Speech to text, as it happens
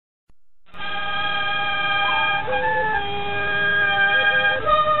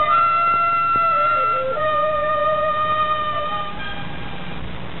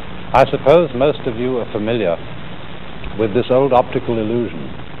I suppose most of you are familiar with this old optical illusion.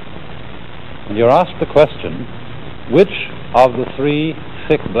 And you're asked the question, which of the three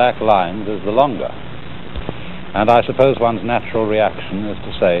thick black lines is the longer? And I suppose one's natural reaction is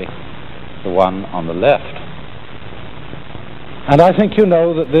to say the one on the left. And I think you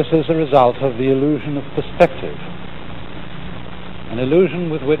know that this is a result of the illusion of perspective, an illusion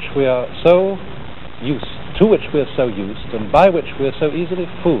with which we are so used, to which we are so used, and by which we are so easily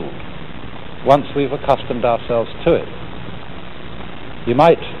fooled once we've accustomed ourselves to it. You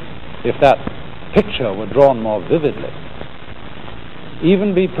might, if that picture were drawn more vividly,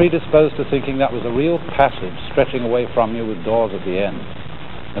 even be predisposed to thinking that was a real passage stretching away from you with doors at the end.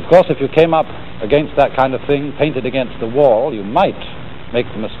 Of course, if you came up against that kind of thing painted against the wall, you might make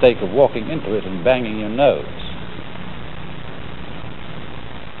the mistake of walking into it and banging your nose.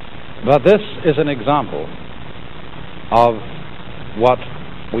 But this is an example of what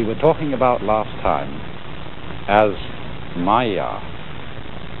we were talking about last time as Maya,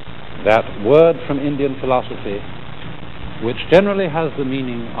 that word from Indian philosophy which generally has the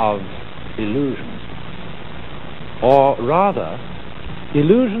meaning of illusion, or rather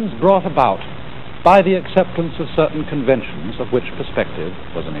illusions brought about by the acceptance of certain conventions, of which perspective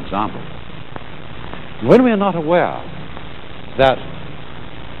was an example. When we are not aware that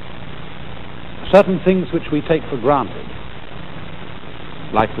certain things which we take for granted,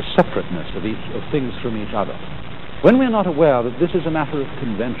 like the separateness of things from each other, when we are not aware that this is a matter of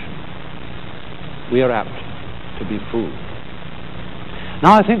convention, we are apt to be fooled.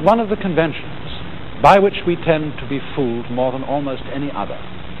 Now, I think one of the conventions by which we tend to be fooled more than almost any other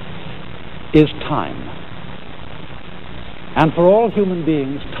is time. And for all human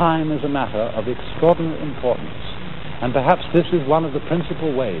beings, time is a matter of extraordinary importance. And perhaps this is one of the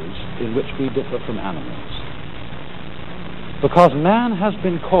principal ways in which we differ from animals. Because man has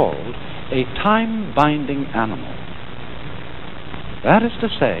been called a time-binding animal. That is to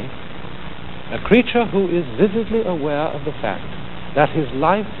say, a creature who is vividly aware of the fact that his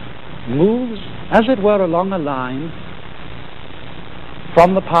life moves, as it were, along a line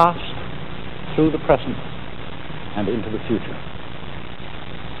from the past through the present and into the future.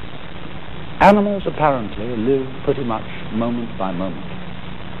 Animals apparently live pretty much moment by moment.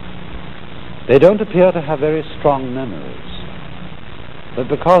 They don't appear to have very strong memories, but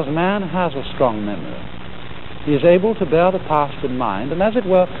because man has a strong memory, he is able to bear the past in mind and, as it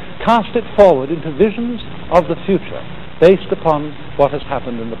were, cast it forward into visions of the future based upon what has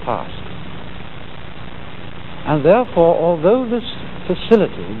happened in the past. And therefore, although this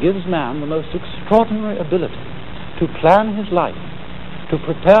facility gives man the most extraordinary ability to plan his life, to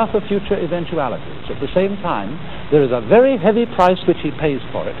prepare for future eventualities, at the same time, there is a very heavy price which he pays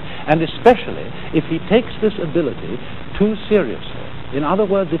for it, and especially if he takes this ability too seriously. In other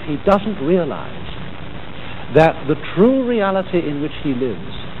words, if he doesn't realize that the true reality in which he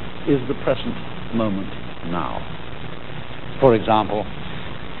lives is the present moment now. For example,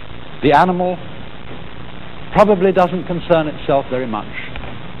 the animal probably doesn't concern itself very much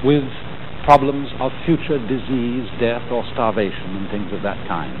with problems of future disease, death, or starvation, and things of that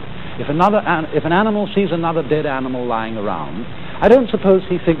kind. If an animal sees another dead animal lying around, I don't suppose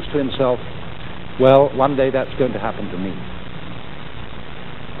he thinks to himself, well, one day that's going to happen to me.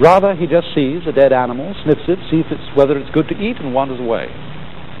 Rather, he just sees a dead animal, sniffs it, sees whether it's good to eat, and wanders away.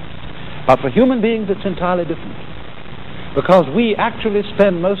 But for human beings, it's entirely different, because we actually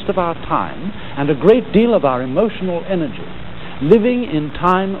spend most of our time and a great deal of our emotional energy living in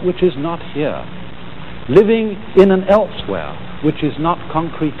time which is not here, living in an elsewhere which is not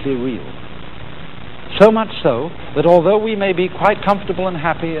concretely real. So much so that although we may be quite comfortable and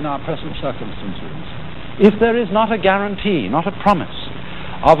happy in our present circumstances, if there is not a guarantee, not a promise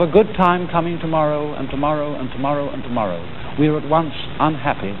of a good time coming tomorrow and tomorrow and tomorrow and tomorrow, we are at once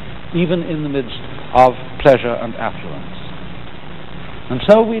unhappy, even in the midst of pleasure and affluence. And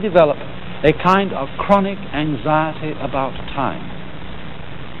so we develop a kind of chronic anxiety about time.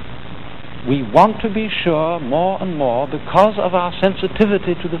 We want to be sure more and more, because of our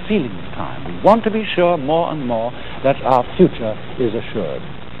sensitivity to the feeling of time, we want to be sure more and more that our future is assured.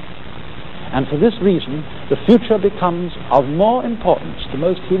 And for this reason, the future becomes of more importance to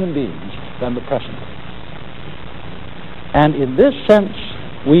most human beings than the present. And in this sense,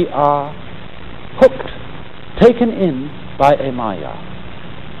 we are hooked, taken in by a Maya,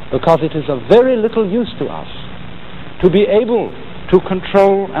 because it is of very little use to us to be able to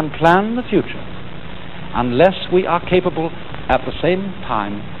control and plan the future unless we are capable at the same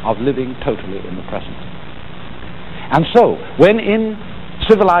time of living totally in the present. And so, when in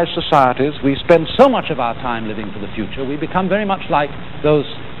civilized societies we spend so much of our time living for the future, we become very much like those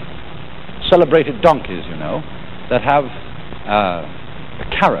celebrated donkeys, you know, that have a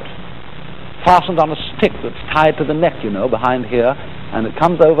carrot fastened on a stick that's tied to the neck, you know, behind here, and it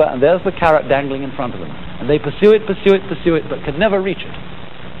comes over, and there's the carrot dangling in front of them. And they pursue it, but can never reach it.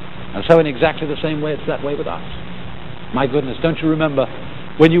 And so in exactly the same way, it's that way with us. My goodness, don't you remember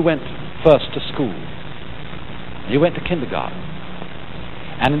when you went first to school? You went to kindergarten.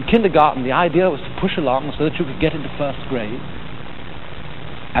 And in kindergarten, the idea was to push along so that you could get into first grade,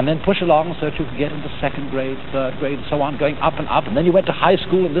 and then push along so that you could get into second grade, third grade, and so on, going up and up. And then you went to high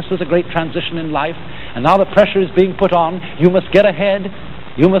school, and this was a great transition in life. And now the pressure is being put on. You must get ahead.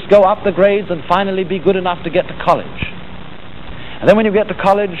 You must go up the grades and finally be good enough to get to college. And then when you get to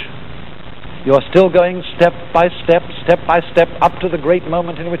college, you're still going step by step, up to the great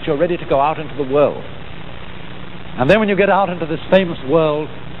moment in which you're ready to go out into the world. And then when you get out into this famous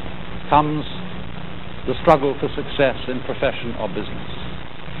world comes the struggle for success in profession or business.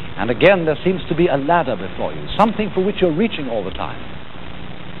 And again, there seems to be a ladder before you, something for which you're reaching all the time.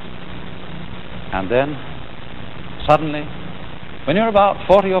 And then, suddenly, when you're about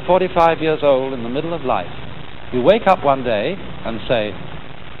 40 or 45 years old in the middle of life, you wake up one day and say,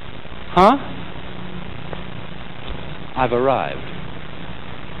 "Huh? I've arrived."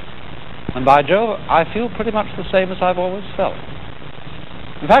 And by Jove, I feel pretty much the same as I've always felt.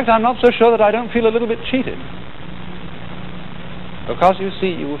 In fact, I'm not so sure that I don't feel a little bit cheated. Because, you see,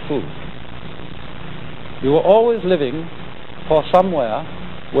 you were fooled. You were always living for somewhere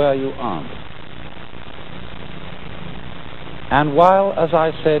where you aren't. And while, as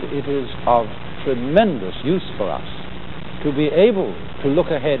I said, it is of tremendous use for us to be able to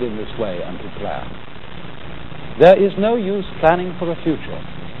look ahead in this way and to plan, there is no use planning for a future,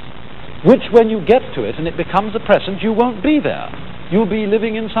 which when you get to it and it becomes a present, you won't be there. You'll be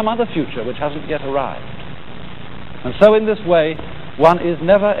living in some other future which hasn't yet arrived. And so in this way, one is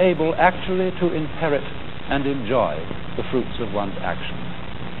never able actually to inherit and enjoy the fruits of one's action.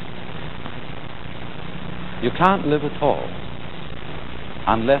 You can't live at all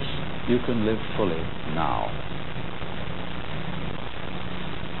unless you can live fully now.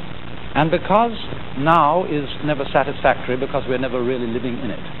 And because now is never satisfactory, because we're never really living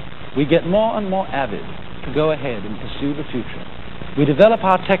in it, we get more and more avid to go ahead and pursue the future. We develop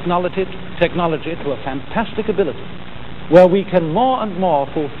our technology to a fantastic ability where we can more and more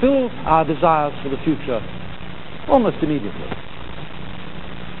fulfill our desires for the future almost immediately,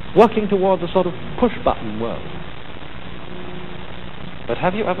 working towards a sort of push-button world. But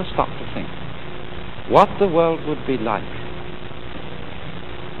have you ever stopped to think what the world would be like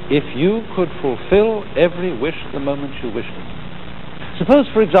if you could fulfill every wish the moment you wished it? Suppose,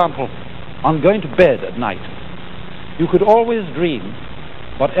 for example, on going to bed at night, you could always dream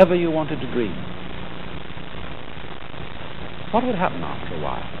whatever you wanted to dream. What would happen after a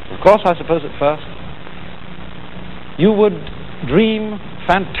while? Of course, I suppose at first you would dream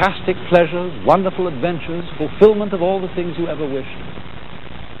fantastic pleasures, wonderful adventures, fulfillment of all the things you ever wished.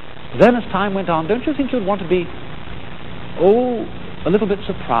 Then as time went on, don't you think you'd want to be, a little bit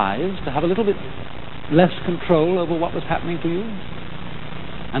surprised, to have a little bit less control over what was happening to you?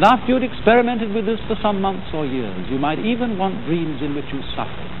 And after you'd experimented with this for some months or years, you might even want dreams in which you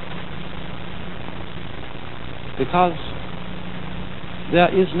suffered. Because there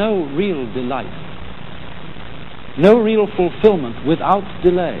is no real delight, no real fulfillment without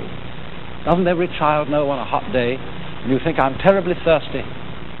delay. Doesn't every child know on a hot day when you think, I'm terribly thirsty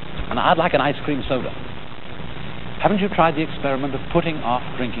and I'd like an ice cream soda? Haven't you tried the experiment of putting off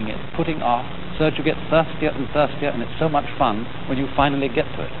drinking it, putting off, so that you get thirstier and thirstier, and it's so much fun when you finally get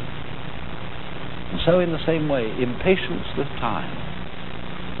to it? And so in the same way, impatience with time,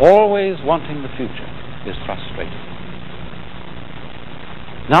 always wanting the future, is frustrating.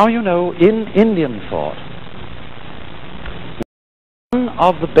 Now you know, in Indian thought, one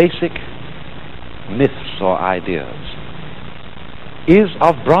of the basic myths or ideas is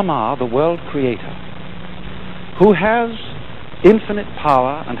of Brahma, the world creator, who has infinite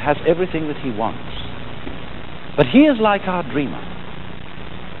power and has everything that he wants. But he is like our dreamer,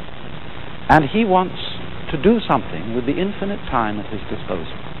 and he wants to do something with the infinite time at his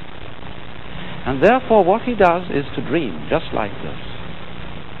disposal. And therefore what he does is to dream, just like this,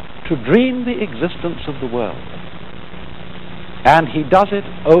 to dream the existence of the world. And he does it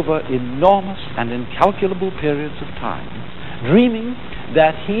over enormous and incalculable periods of time, dreaming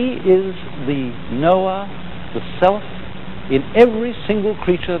that he is the knower, the self, in every single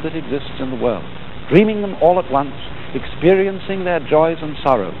creature that exists in the world, dreaming them all at once, experiencing their joys and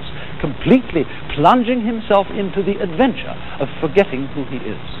sorrows, completely plunging himself into the adventure of forgetting who he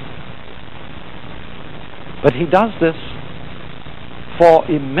is. But he does this for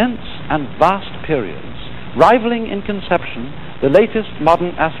immense and vast periods, rivaling in conception the latest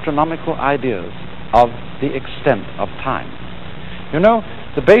modern astronomical ideas of the extent of time. You know,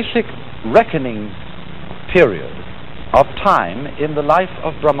 the basic reckoning period of time in the life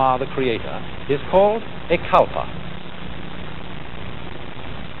of Brahma, the creator, is called a kalpa.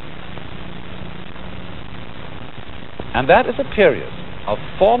 And that is a period of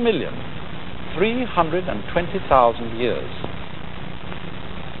 4,320,000 years.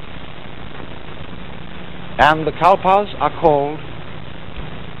 And the kalpas are called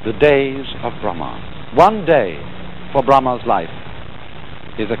the days of Brahma. One day for Brahma's life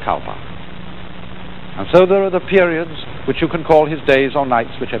is a kalpa. And so there are the periods which you can call his days or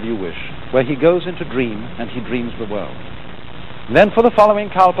nights, whichever you wish, where he goes into dream and he dreams the world. And then for the following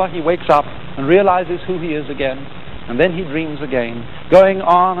kalpa he wakes up and realizes who he is again, and then he dreams again, going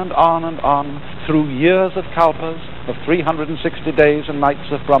on and on and on through years of kalpas, of 360 days and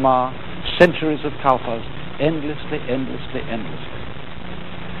nights of Brahma, centuries of kalpas, endlessly, endlessly, endlessly.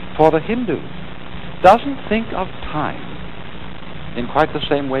 For the Hindu doesn't think of time in quite the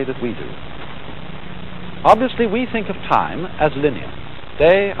same way that we do. Obviously, we think of time as linear,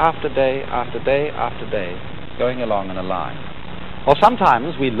 day after day after day after day, going along in a line. Or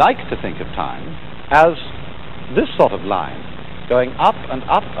sometimes we like to think of time as this sort of line, going up and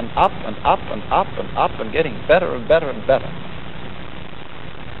up and up and up and up and up and getting better and better and better.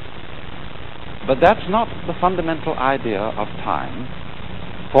 But that's not the fundamental idea of time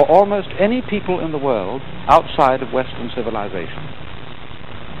for almost any people in the world outside of Western civilization.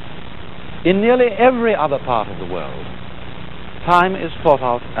 In nearly every other part of the world, time is thought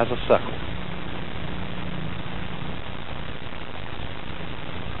of as a circle.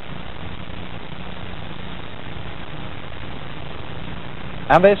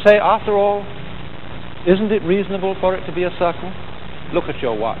 And they say, after all, isn't it reasonable for it to be a circle? Look at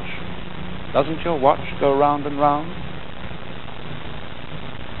your watch. Doesn't your watch go round and round?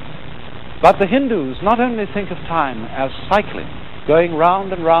 But the Hindus not only think of time as cycling, going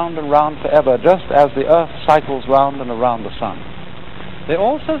round and round and round forever, just as the earth cycles round and around the sun, they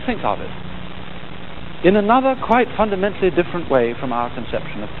also think of it in another quite fundamentally different way from our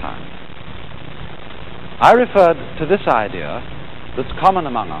conception of time. I referred to this idea that's common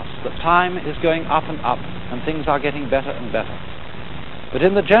among us, that time is going up and up and things are getting better and better. But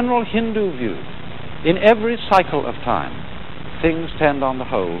in the general Hindu view, in every cycle of time, things tend on the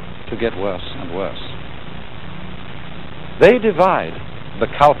whole to get worse and worse. They divide the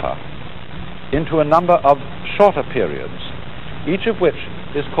kalpa into a number of shorter periods, each of which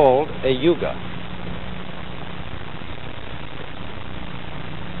is called a yuga.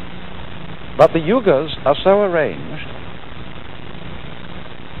 But the yugas are so arranged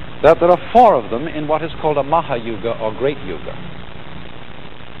that there are 4 of them in what is called a mahayuga or great yuga.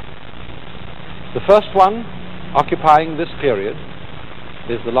 The first one, occupying this period,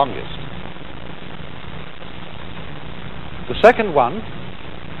 is the longest. The second one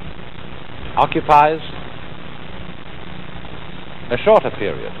occupies a shorter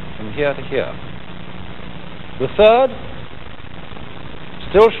period, from here to here. The third,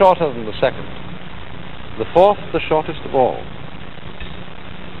 still shorter than the second. The fourth, the shortest of all.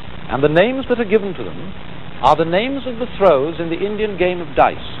 And the names that are given to them are the names of the throws in the Indian game of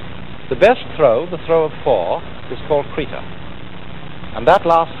dice. The best throw, the throw of 4, is called Krita, and that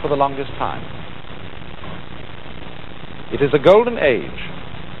lasts for the longest time. It is a golden age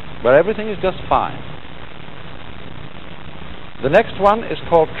where everything is just fine. The next one is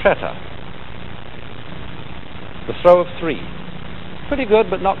called Treta, the throw of 3. Pretty good,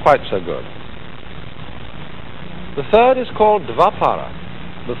 but not quite so good. The third is called Dvapara,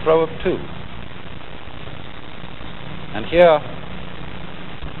 the throw of 2. And here,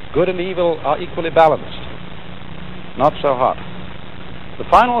 good and evil are equally balanced, not so hot. The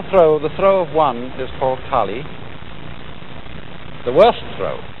final throw, the throw of 1, is called Kali, the worst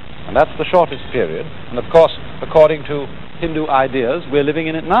throw, and that's the shortest period. And of course, according to Hindu ideas, we're living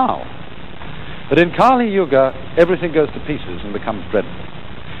in it now. But in Kali Yuga, everything goes to pieces and becomes dreadful.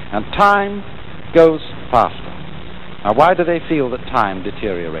 And time goes faster. Now, why do they feel that time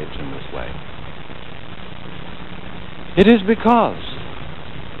deteriorates in this way? It is because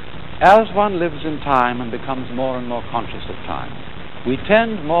as one lives in time and becomes more and more conscious of time, we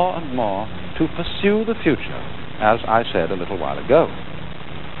tend more and more to pursue the future, as I said a little while ago.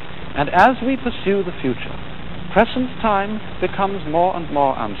 And as we pursue the future, present time becomes more and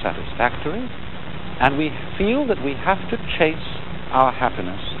more unsatisfactory, and we feel that we have to chase our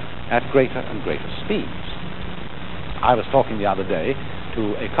happiness at greater and greater speeds. I was talking the other day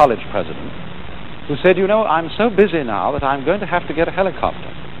to a college president who said, you know, I'm so busy now that I'm going to have to get a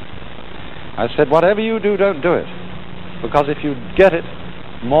helicopter. I said, whatever you do, don't do it. Because if you get it,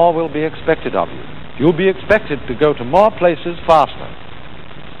 more will be expected of you. You'll be expected to go to more places faster.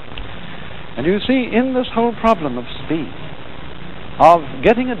 And you see, in this whole problem of speed, of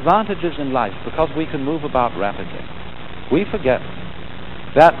getting advantages in life because we can move about rapidly, we forget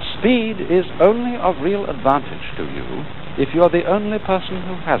that speed is only of real advantage to you if you're the only person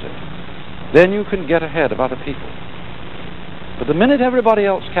who has it. Then you can get ahead of other people. But the minute everybody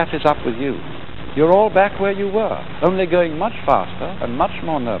else catches up with you, you're all back where you were, only going much faster and much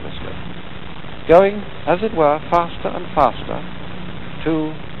more nervously, going, as it were, faster and faster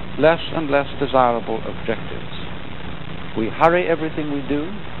to less and less desirable objectives. We hurry everything we do.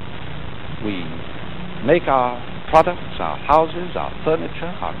 We make our products, our houses, our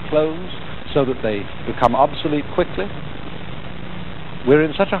furniture, our clothes, so that they become obsolete quickly. We're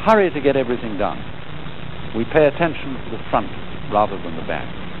in such a hurry to get everything done. We pay attention to the front rather than the back.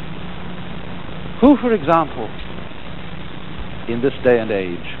 Who, for example, in this day and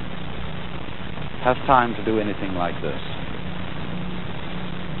age, has time to do anything like this?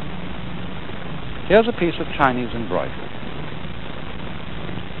 Here's a piece of Chinese embroidery.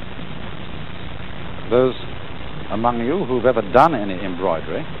 Those among you who've ever done any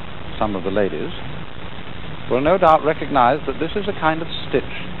embroidery, some of the ladies, will no doubt recognize that this is a kind of stitch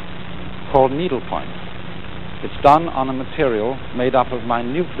called needlepoint. It's done on a material made up of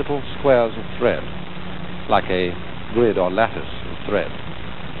minute little squares of thread, like a grid or lattice of thread.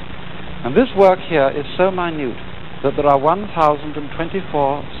 And this work here is so minute that there are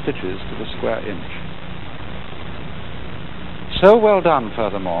 1,024 stitches to the square inch. So well done,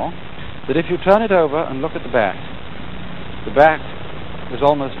 furthermore, that if you turn it over and look at the back is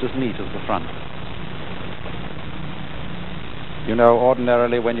almost as neat as the front. You know,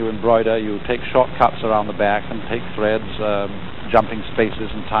 ordinarily when you embroider, you take shortcuts around the back and take threads, jumping spaces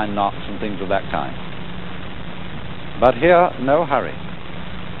and tying knots and things of that kind. But here, no hurry.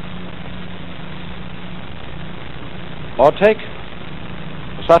 Or take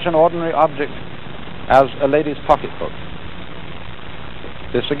such an ordinary object as a lady's pocketbook.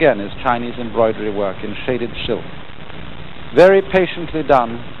 This again is Chinese embroidery work in shaded silk, very patiently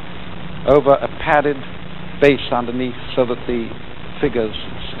done over a padded base underneath so that the figures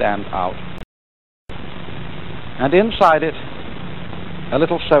stand out. And inside it, a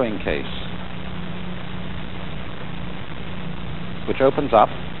little sewing case, which opens up,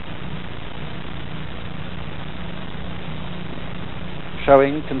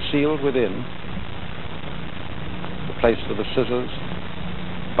 showing concealed within the place for the scissors,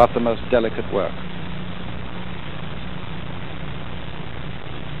 but the most delicate work.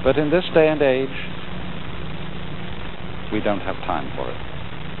 But in this day and age, we don't have time for it.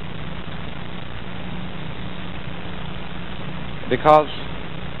 Because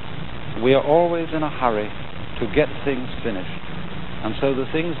we are always in a hurry to get things finished, and so the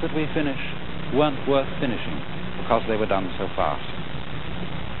things that we finish weren't worth finishing because they were done so fast.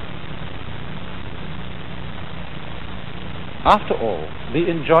 After all, the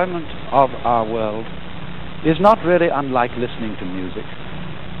enjoyment of our world is not really unlike listening to music.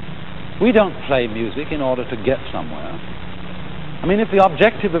 We don't play music in order to get somewhere. I mean, if the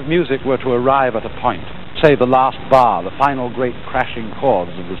objective of music were to arrive at a point, say the last bar, the final great crashing chords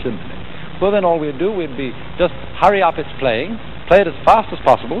of the symphony, well then all we'd do, we'd be just hurry up its playing, play it as fast as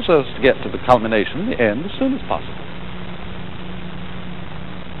possible so as to get to the culmination, the end, as soon as possible.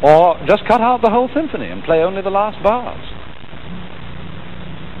 Or just cut out the whole symphony and play only the last bars.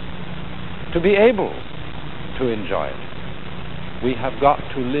 To be able to enjoy it, we have got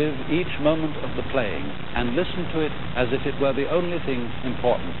to live each moment of the playing and listen to it as if it were the only thing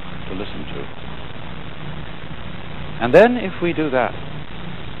important to listen to. And then if we do that,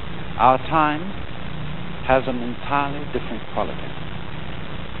 our time has an entirely different quality.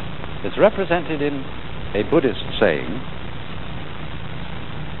 It's represented in a Buddhist saying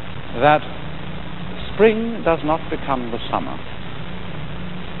that spring does not become the summer.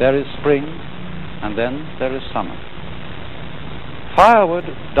 There is spring, and then there is summer. Firewood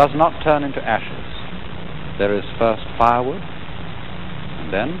does not turn into ashes. There is first firewood,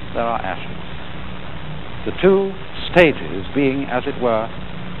 and then there are ashes. The two stages being, as it were,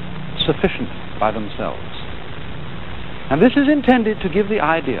 sufficient by themselves. And this is intended to give the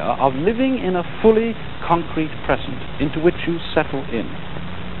idea of living in a fully concrete present into which you settle in.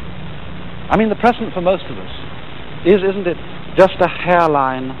 I mean, the present for most of us is, isn't it, just a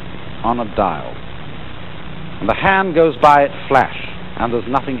hairline on a dial. And the hand goes by it flash, and there's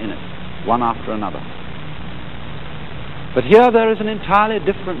nothing in it, one after another. But here there is an entirely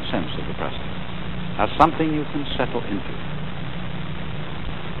different sense of the present, as something you can settle into.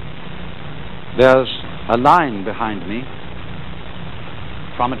 there's a line behind me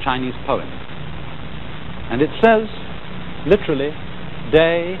from a Chinese poem. And it says, literally,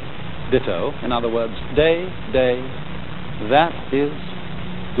 day, ditto. In other words, day, day, that is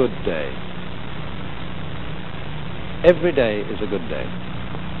good day. Every day is a good day.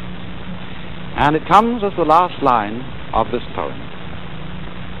 And it comes as the last line of this poem.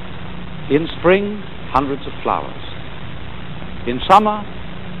 In spring, hundreds of flowers. In summer,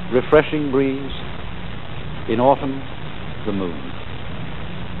 refreshing breeze. In autumn, the moon.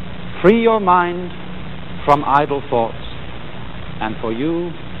 Free your mind from idle thoughts, and for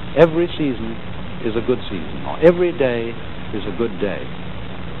you, every season is a good season, or every day is a good day.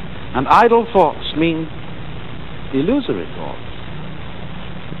 And idle thoughts mean illusory thoughts,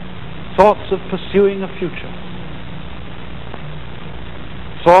 thoughts of pursuing a future,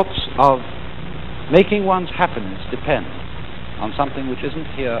 thoughts of making one's happiness depend on something which isn't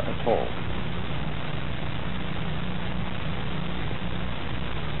here at all.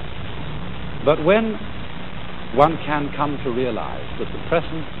 But when one can come to realize that the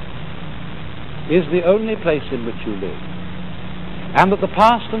present is the only place in which you live, and that the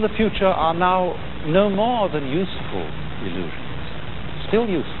past and the future are now no more than useful illusions, still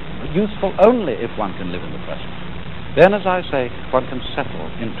useful, but useful only if one can live in the present, then, as I say, one can settle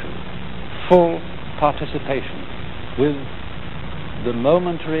into full participation with the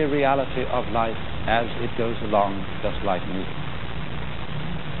momentary reality of life as it goes along, just like music.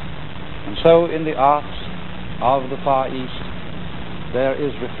 And so in the arts of the Far East, there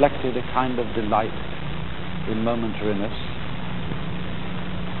is reflected a kind of delight in momentariness.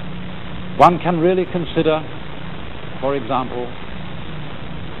 One can really consider, for example,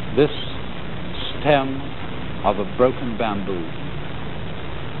 this stem of a broken bamboo.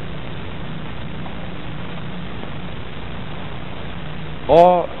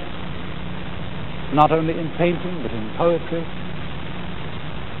 Or, not only in painting, but in poetry,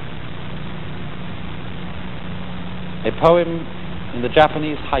 a poem in the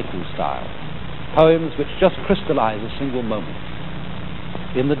Japanese haiku style, poems which just crystallize a single moment.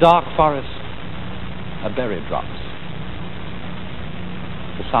 In the dark forest, a berry drops,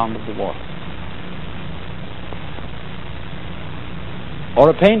 the sound of the water. Or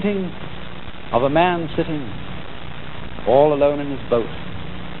a painting of a man sitting all alone in his boat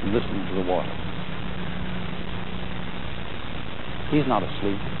and listening to the water. He's not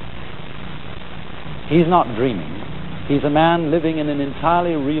asleep. He's not dreaming. He's a man living in an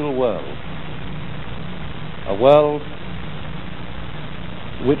entirely real world, a world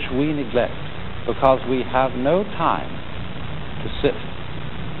which we neglect because we have no time to sit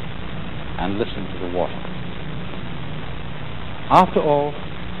and listen to the water. After all,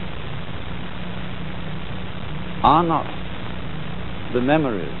 are not the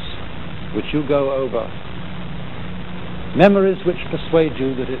memories which you go over memories which persuade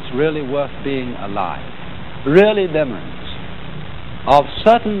you that it's really worth being alive? Really memories of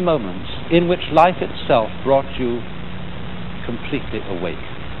certain moments in which life itself brought you completely awake.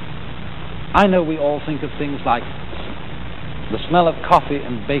 I know we all think of things like the smell of coffee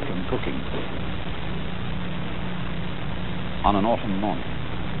and bacon cooking on an autumn morning,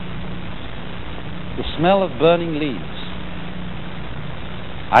 the smell of burning leaves.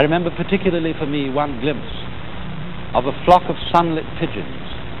 I remember particularly for me one glimpse of a flock of sunlit pigeons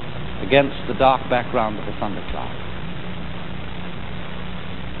against the dark background of a thundercloud.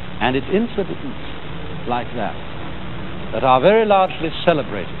 And it's incidents like that that are very largely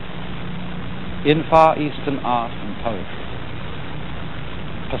celebrated in Far Eastern art and poetry.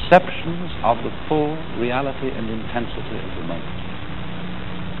 Perceptions of the full reality and intensity of the moment.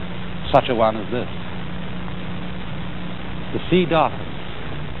 Such a one as this. The sea darkens.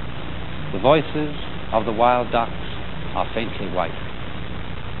 The voices of the wild ducks are faintly white.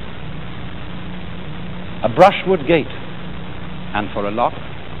 A brushwood gate, and for a lock,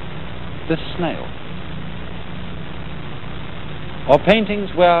 this snail. Or paintings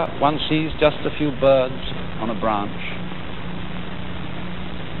where one sees just a few birds on a branch,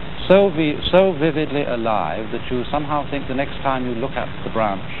 so vividly alive that you somehow think the next time you look at the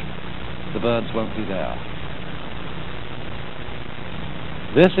branch, the birds won't be there.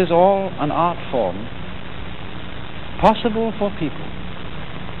 This is all an art form possible for people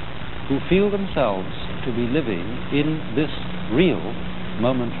who feel themselves to be living in this real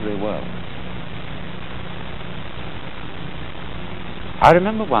momentary world. I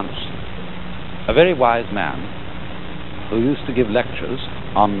remember once a very wise man who used to give lectures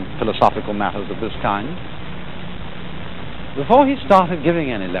on philosophical matters of this kind. Before he started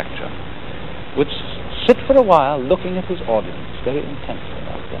giving any lecture, would sit for a while looking at his audience very intensely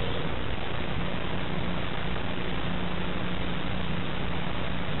like this.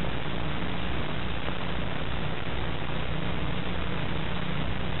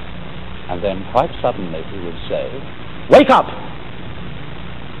 And then quite suddenly he would say, "Wake up!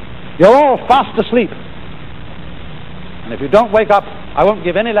 You're all fast asleep. And if you don't wake up, I won't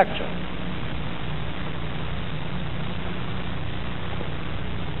give any lecture."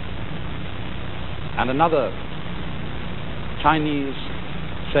 And another Chinese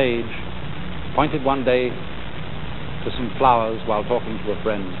sage pointed one day to some flowers while talking to a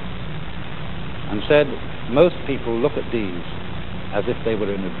friend and said, "Most people look at these as if they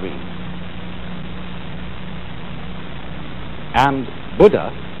were in a dream." And Buddha,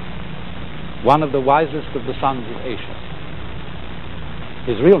 one of the wisest of the sons of Asia,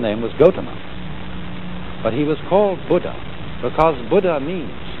 his real name was Gautama, but he was called Buddha because Buddha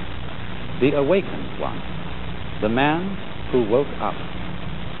means the awakened one, the man who woke up.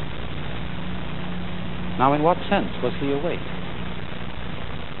 Now, in what sense was he awake?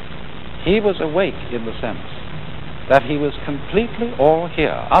 He was awake in the sense that he was completely all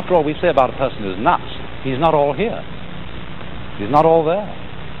here. After all, we say about a person who's nuts, he's not all here. He's not all there.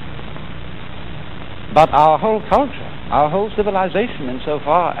 But our whole culture, our whole civilization,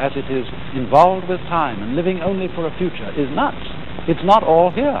 insofar as it is involved with time and living only for a future, is nuts. It's not all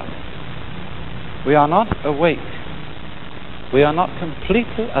here. We are not awake. We are not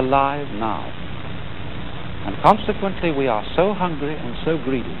completely alive now. And consequently, we are so hungry and so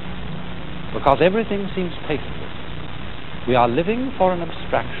greedy because everything seems tasteful. We are living for an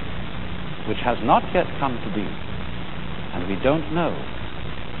abstraction which has not yet come to be, and we don't know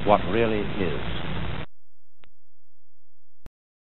what really is.